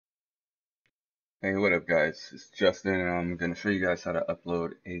Hey, what up, guys? It's Justin, and I'm going to show you guys how to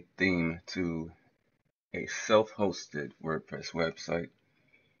upload a theme to a self-hosted WordPress website.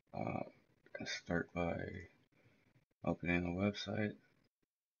 I'm going to start by opening a website.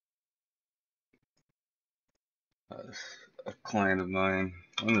 A client of mine,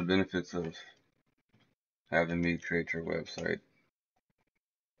 one of the benefits of having me create your website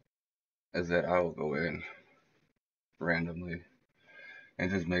is that I will go in randomly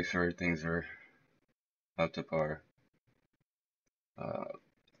and just make sure things are up to par. Uh,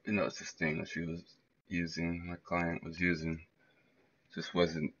 it's this thing that she was using, my client was using, just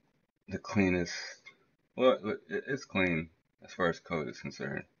wasn't the cleanest. Well, it's clean as far as code is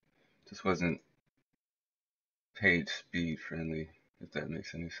concerned. Just wasn't page speed friendly, if that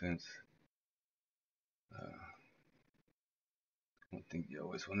makes any sense. One thing you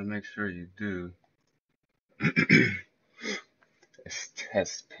always want to make sure you do is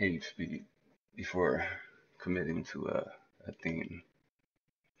test page speed before committing to a theme.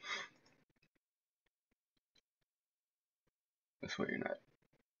 This way you're not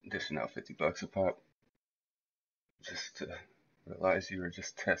dishing out 50 bucks a pop just to realize you were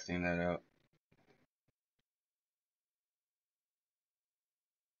just testing that out.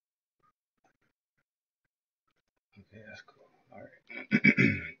 Okay, that's cool. Alright.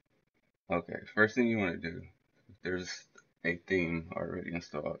 Okay, first thing you want to do, if there's a theme already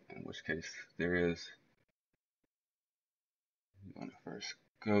installed, in which case there is, you want to first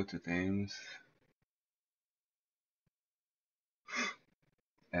go to themes,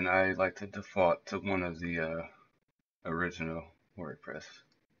 and I like to default to one of the original WordPress.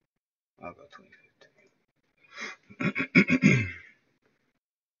 I'll go 2015.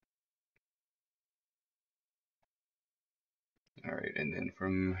 Alright, and then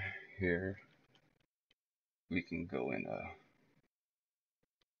from here we can go and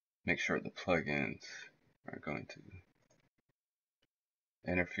make sure the plugins aren't going to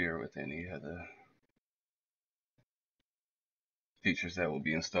interfere with any of the features that will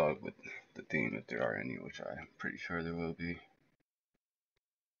be installed with the theme, if there are any, which I'm pretty sure there will be.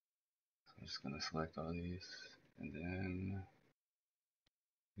 So I'm just going to select all these, and then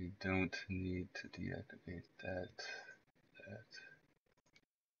we don't need to deactivate that.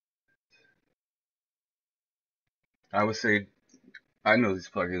 I would say, I know these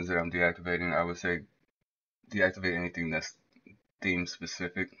plugins that I'm deactivating. I would say deactivate anything that's theme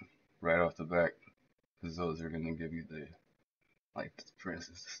specific right off the back, because those are going to give you the, like, for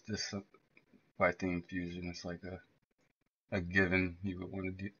instance, this by Theme Fusion, it's like a given. You would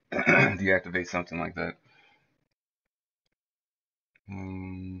want to deactivate something like that.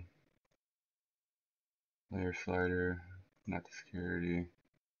 Layer slider, not the security.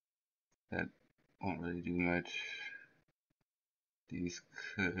 That won't really do much. These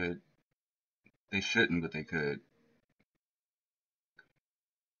could, they shouldn't, but they could.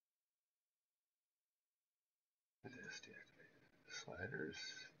 Just deactivate sliders,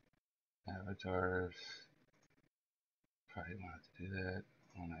 avatars. Probably won't have to do that.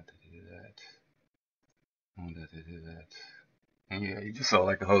 Won't have to do that. Won't have to do that. And yeah, you just saw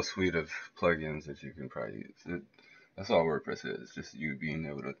like a whole suite of plugins that you can probably use. That's all WordPress is, just you being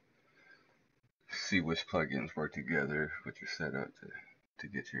able to see which plugins work together with your setup to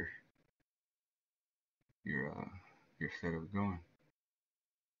get your uh, your setup going.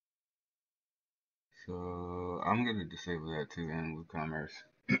 So I'm gonna disable that too in WooCommerce,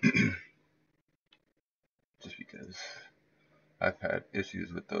 just because I've had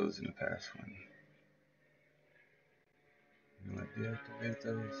issues with those in the past when you want to deactivate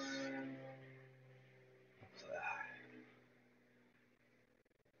those.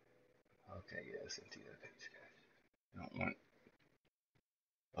 Okay, yeah, it's empty that page, guys. I don't want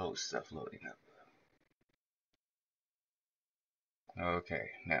old stuff loading up. Okay,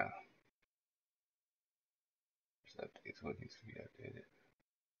 now updates what needs to be updated.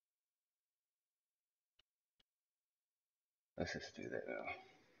 Let's just do that now.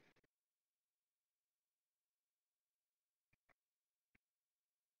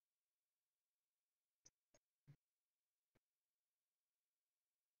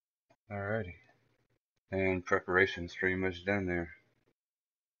 Alrighty. And preparation's pretty much done there.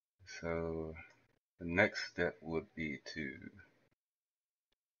 So the next step would be to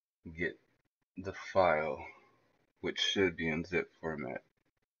get the file, which should be in zip format.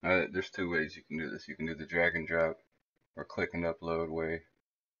 There's two ways you can do this. You can do the drag and drop or click and upload way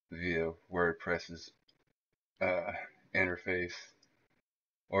via WordPress's interface,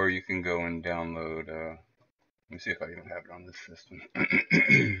 or you can go and download. Let me see if I even have it on this system.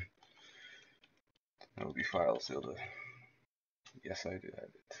 That would be file sealed. Yes, I do have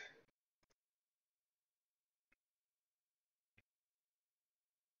it.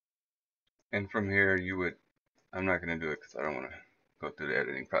 And from here, you would, I'm not going to do it because I don't want to go through the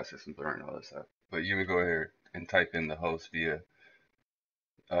editing process and burn all this up. But you would go here and type in the host via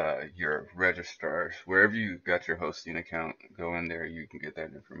your registrars. Wherever you got your hosting account, go in there, you can get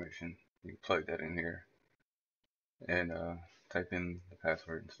that information. You can plug that in here and type in the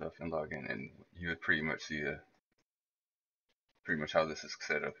password and stuff and log in, and you would pretty much see pretty much how this is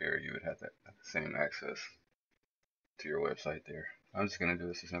set up here. You would have that same access to your website there. I'm just going to do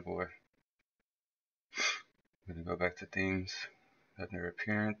this a simple way. I'm going to go back to themes, have their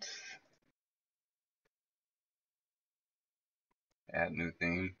appearance, add new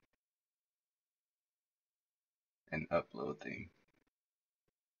theme, and upload theme.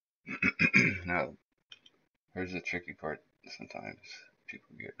 Now, here's the tricky part. Sometimes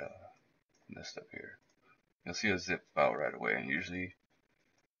people get messed up here. You'll see a zip file right away, and usually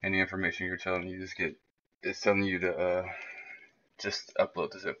any information you're telling you just get, it's telling you to just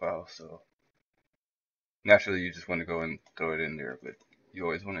upload the zip file. So naturally, you just want to go and throw it in there, but you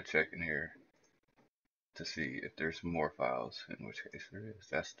always want to check in here to see if there's more files, in which case there is.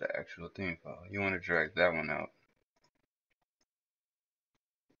 That's the actual theme file. You want to drag that one out.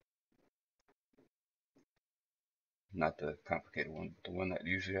 Not the complicated one, but the one that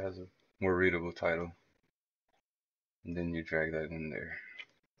usually has a more readable title. And then you drag that in there.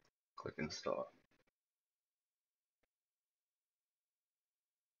 Click install.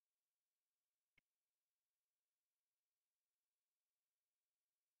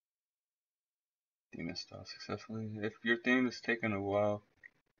 Theme installed successfully. If your theme is taking a while,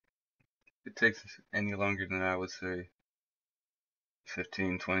 it takes any longer than I would say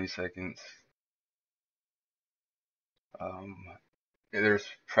 15-20 seconds. Um, there's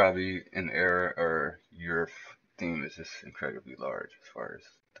probably an error, or your theme is just incredibly large as far as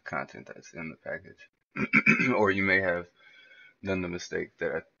the content that's in the package. Or you may have done the mistake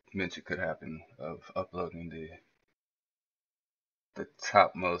that I mentioned could happen of uploading the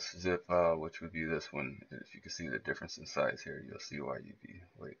topmost zip file, which would be this one. If you can see the difference in size here, you'll see why you'd be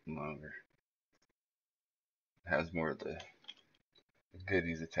waiting longer. It has more of the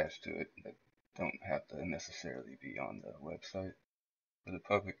goodies attached to it that don't have to necessarily be on the website for the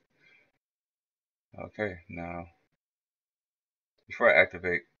public. Okay, now before I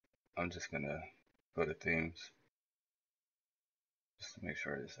activate, I'm just gonna go to themes just to make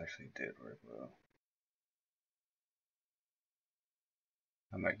sure this actually did work well.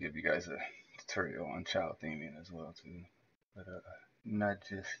 I might give you guys a tutorial on child theming as well too, but not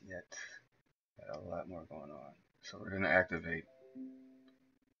just yet. Got a lot more going on. So we're gonna activate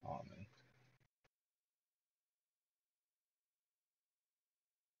Almond.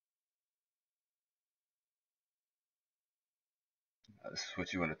 This is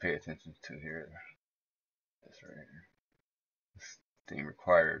what you want to pay attention to here. This right here. This theme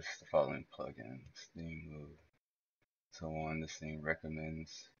requires the following plugins: theme move, so on. This theme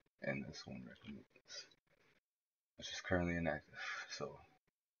recommends, and this one recommends, which is currently inactive. So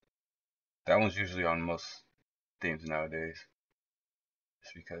that one's usually on most themes nowadays,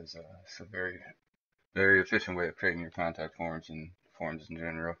 just because it's a very efficient way of creating your contact forms and forms in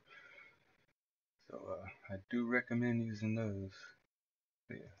general. So I do recommend using those.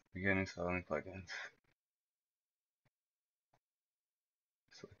 But yeah, begin installing plugins.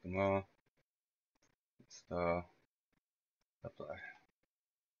 Select them all, install, apply.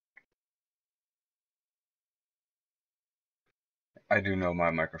 I do know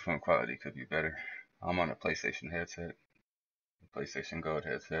my microphone quality could be better. I'm on a PlayStation headset, a PlayStation Gold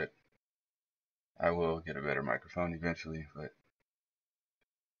headset. I will get a better microphone eventually, but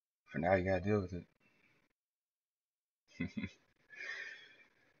for now you gotta deal with it.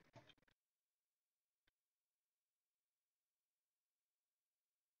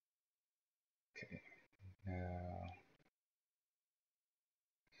 Okay, now,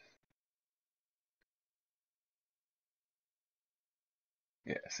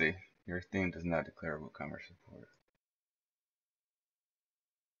 yeah, see, your theme does not declare WooCommerce support.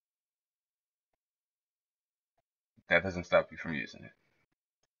 That doesn't stop you from using it.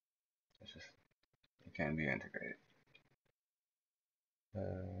 It's just, it can be integrated.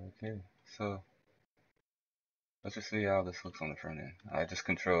 Okay, so let's just see how this looks on the front end. I just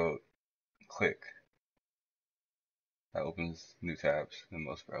control click. That opens new tabs in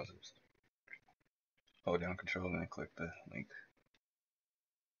most browsers. Hold down control and then click the link.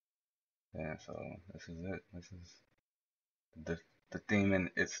 And so this is it. This is the theme in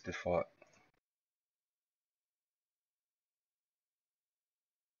its default.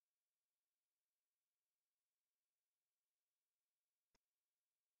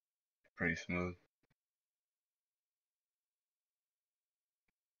 Pretty smooth.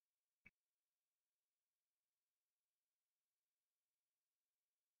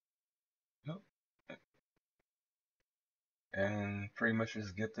 and pretty much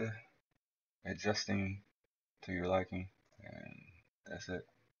just get the adjusting to your liking, and that's it.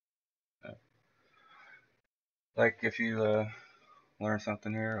 Like if you learn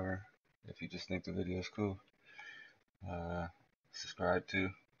something here, or if you just think the video is cool, subscribe too.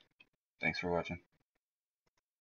 Thanks for watching.